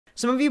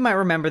Some of you might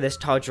remember this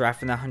tall giraffe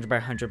from the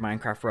 100x100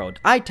 Minecraft world.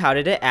 I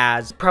touted it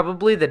as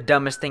probably the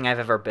dumbest thing I've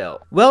ever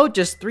built. Well,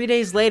 just 3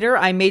 days later,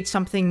 I made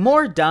something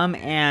more dumb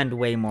and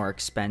way more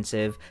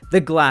expensive,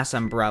 the glass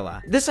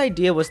umbrella. This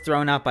idea was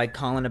thrown out by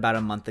Collin about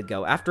a month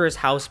ago after his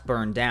house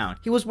burned down.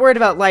 He was worried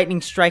about lightning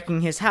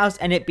striking his house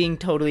and it being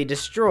totally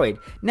destroyed.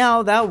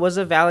 Now, that was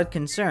a valid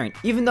concern.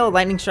 Even though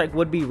lightning strike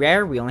would be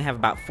rare, we only have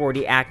about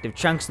 40 active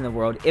chunks in the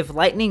world. If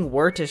lightning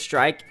were to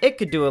strike, it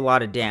could do a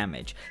lot of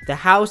damage. The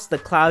house, the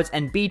clouds,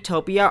 and Beatopia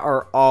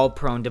are all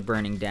prone to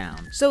burning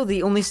down. So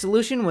the only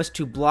solution was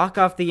to block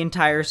off the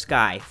entire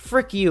sky.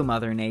 Frick you,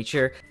 Mother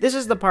Nature. This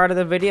is the part of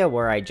the video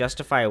where I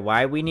justify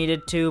why we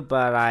needed to,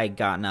 but I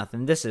got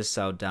nothing. This is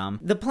so dumb.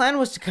 The plan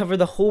was to cover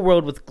the whole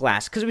world with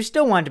glass, because we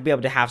still wanted to be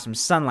able to have some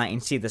sunlight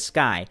and see the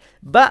sky.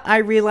 But I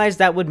realized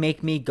that would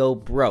make me go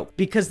broke,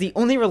 because the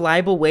only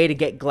reliable way to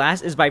get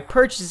glass is by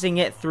purchasing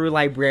it through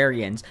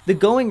librarians. The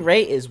going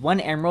rate is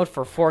 1 emerald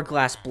for 4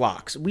 glass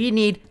blocks. We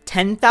need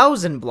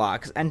 10,000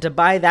 blocks, and to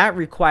buy that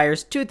requires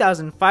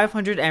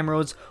 2,500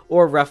 emeralds,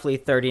 or roughly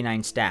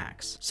 39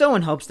 stacks. So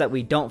in hopes that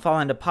we don't fall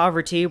into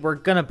poverty, we're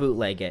gonna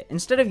bootleg it.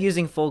 Instead of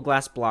using full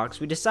glass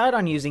blocks, we decide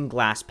on using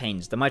glass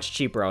panes, the much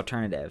cheaper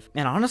alternative.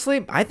 And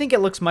honestly, I think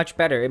it looks much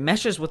better. It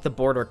meshes with the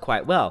border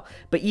quite well.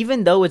 But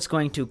even though it's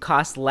going to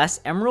cost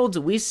less emeralds,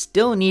 we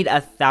still need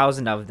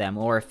 1,000 of them,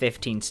 or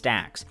 15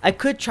 stacks. I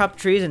could chop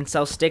trees and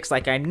sell sticks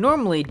like I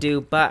normally do,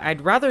 but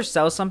I'd rather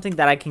sell something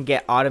that I can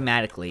get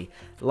automatically,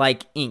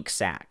 like ink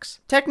sacks.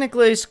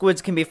 Technically,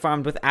 squids can be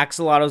farmed with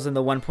axolotls in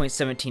the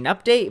 1.17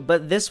 update,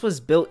 but this was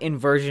built in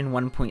version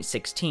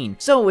 1.16.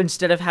 So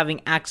instead of having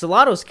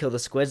axolotls kill the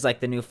squids like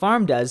the new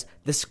farm does,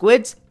 the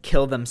squids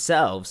kill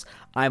themselves.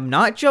 I'm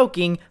not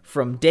joking,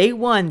 from day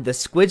 1, the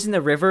squids in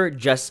the river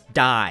just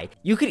die.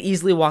 You could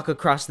easily walk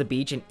across the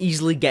beach and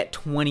easily get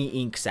 20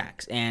 ink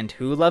sacks. And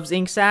who loves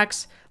ink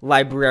sacks?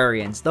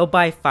 Librarians. They'll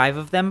buy 5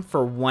 of them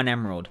for 1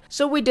 emerald.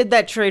 So we did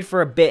that trade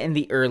for a bit in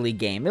the early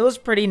game. It was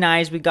pretty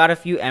nice, we got a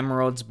few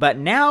emeralds, but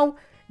now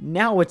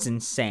it's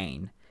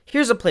insane.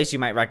 Here's a place you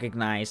might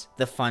recognize,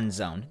 the fun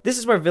zone. This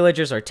is where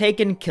villagers are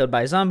taken, killed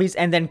by zombies,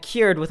 and then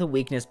cured with a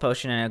weakness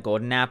potion and a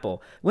golden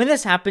apple. When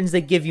this happens, they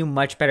give you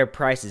much better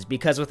prices,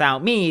 because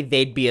without me,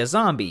 they'd be a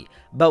zombie.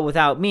 But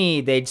without me,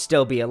 they'd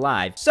still be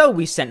alive. So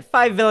we sent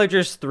 5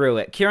 villagers through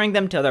it, curing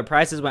them till their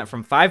prices went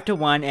from 5 to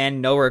 1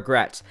 and no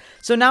regrets.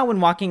 So now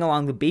when walking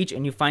along the beach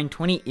and you find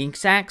 20 ink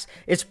sacks,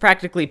 it's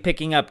practically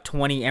picking up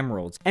 20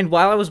 emeralds. And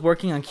while I was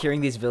working on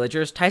curing these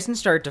villagers, Tyson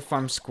started to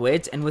farm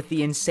squids, and with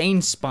the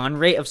insane spawn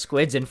rate of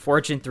squids in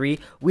Fortune 3,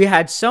 we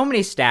had so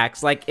many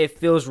stacks, like it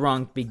feels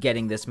wrong to be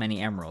getting this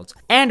many emeralds.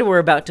 And we're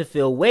about to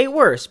feel way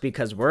worse,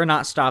 because we're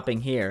not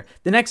stopping here.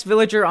 The next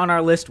villager on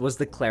our list was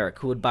the cleric,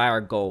 who would buy our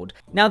gold.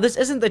 Now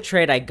this isn't the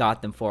trade I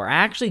got them for. I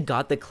actually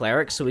got the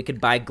cleric so we could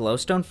buy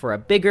glowstone for a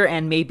bigger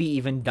and maybe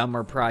even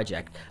dumber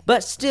project.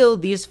 But still,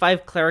 these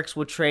 5 clerics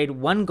will trade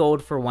 1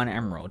 gold for 1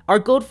 emerald. Our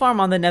gold farm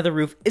on the nether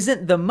roof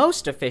isn't the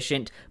most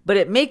efficient, but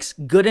it makes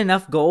good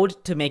enough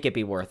gold to make it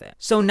be worth it.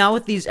 So now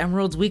with these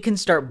emeralds, we can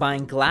start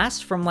buying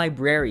glass from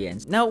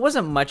librarians. Now it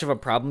wasn't much of a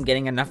problem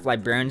getting enough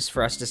librarians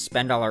for us to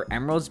spend all our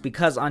emeralds,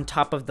 because on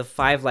top of the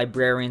 5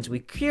 librarians we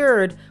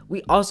cured,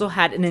 we also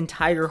had an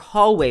entire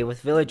hallway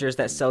with villagers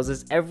that sells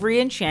us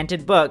every enchanted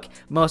book,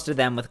 most of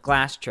them with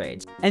glass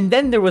trades. And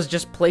then there was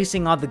just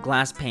placing all the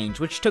glass panes,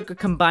 which took a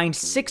combined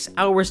 6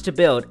 hours to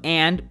build,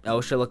 and,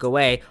 oh shit, look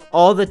away,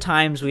 all the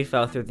times we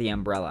fell through the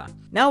umbrella.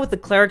 Now with the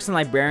clerics and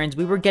librarians,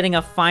 we were getting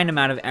a fine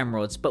amount of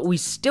emeralds, but we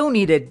still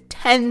needed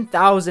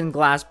 10,000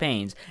 glass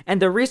panes,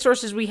 and the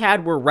resources we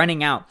had were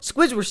running out.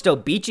 Squids were still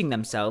beaching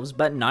themselves,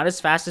 but not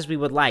as fast as we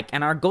would like,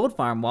 and our gold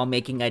farm, while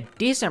making a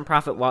decent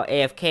profit while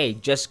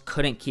AFK, just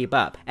couldn't keep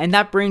up. And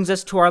that brings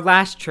us to our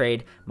last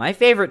trade, my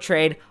favorite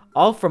trade,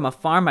 all from a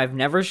farm I've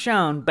never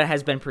shown, but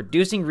has been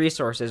producing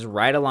resources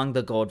right along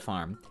the gold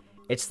farm.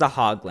 It's the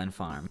Hoglin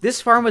farm.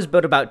 This farm was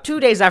built about 2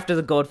 days after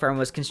the gold farm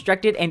was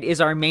constructed and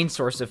is our main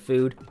source of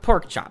food,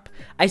 pork chop.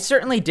 I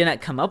certainly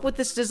didn't come up with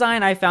this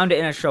design, I found it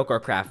in a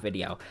Shokorcraft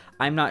video.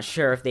 I'm not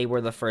sure if they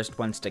were the first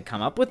ones to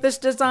come up with this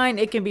design.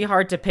 It can be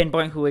hard to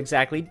pinpoint who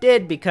exactly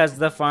did because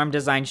the farm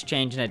designs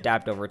change and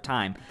adapt over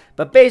time.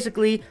 But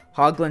basically,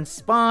 hoglins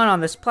spawn on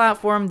this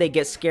platform, they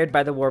get scared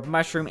by the warp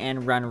mushroom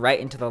and run right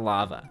into the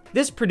lava.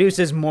 This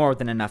produces more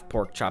than enough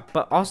pork chop,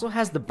 but also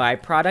has the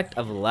byproduct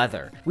of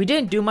leather. We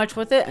didn't do much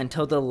with it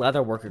until the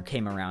leather worker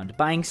came around,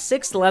 buying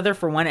 6 leather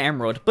for 1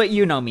 emerald, but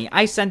you know me,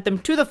 I sent them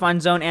to the fun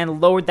zone and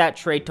lowered that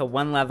trade to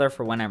 1 leather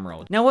for 1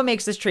 emerald. Now what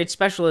makes this trade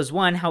special is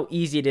 1, how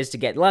easy it is to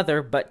get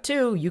leather, but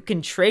 2, you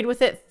can trade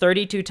with it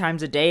 32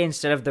 times a day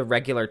instead of the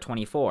regular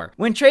 24.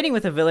 When trading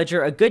with a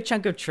villager, a good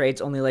chunk of trades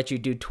only let you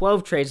do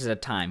 12 trades at a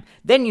time.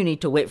 Then you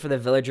need to wait for the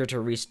villager to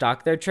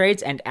restock their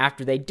trades, and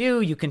after they do,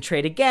 you can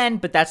trade again,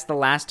 but that's the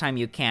last time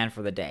you can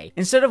for the day.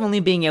 Instead of only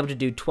being able to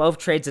do 12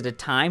 trades at a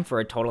time for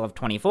a total of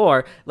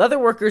 24, leather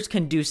workers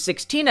can do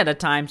 16 at a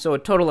time, so a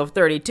total of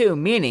 32,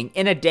 meaning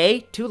in a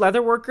day, 2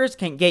 leather workers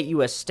can get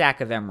you a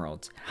stack of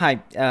emeralds.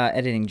 Hi,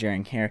 editing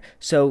Jering here.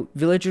 So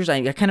villagers,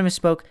 I kind of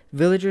misspoke.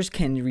 Villagers messengers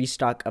can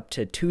restock up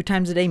to 2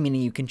 times a day,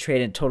 meaning you can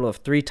trade a total of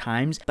 3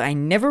 times, but I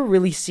never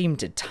really seemed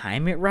to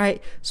time it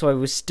right, so I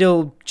was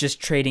still just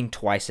trading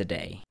twice a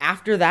day.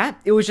 After that,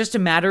 it was just a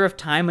matter of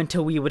time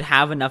until we would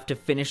have enough to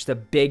finish the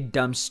big,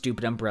 dumb,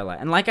 stupid umbrella.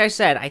 And like I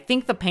said, I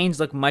think the panes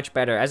look much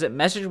better as it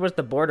meshes with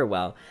the border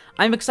well.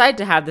 I'm excited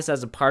to have this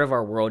as a part of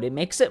our world. It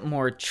makes it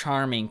more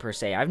charming per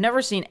se. I've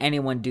never seen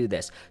anyone do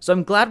this, so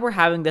I'm glad we're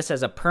having this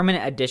as a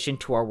permanent addition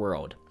to our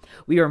world.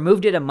 We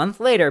removed it a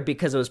month later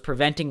because it was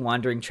preventing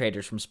wandering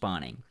traders from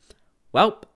spawning. Well,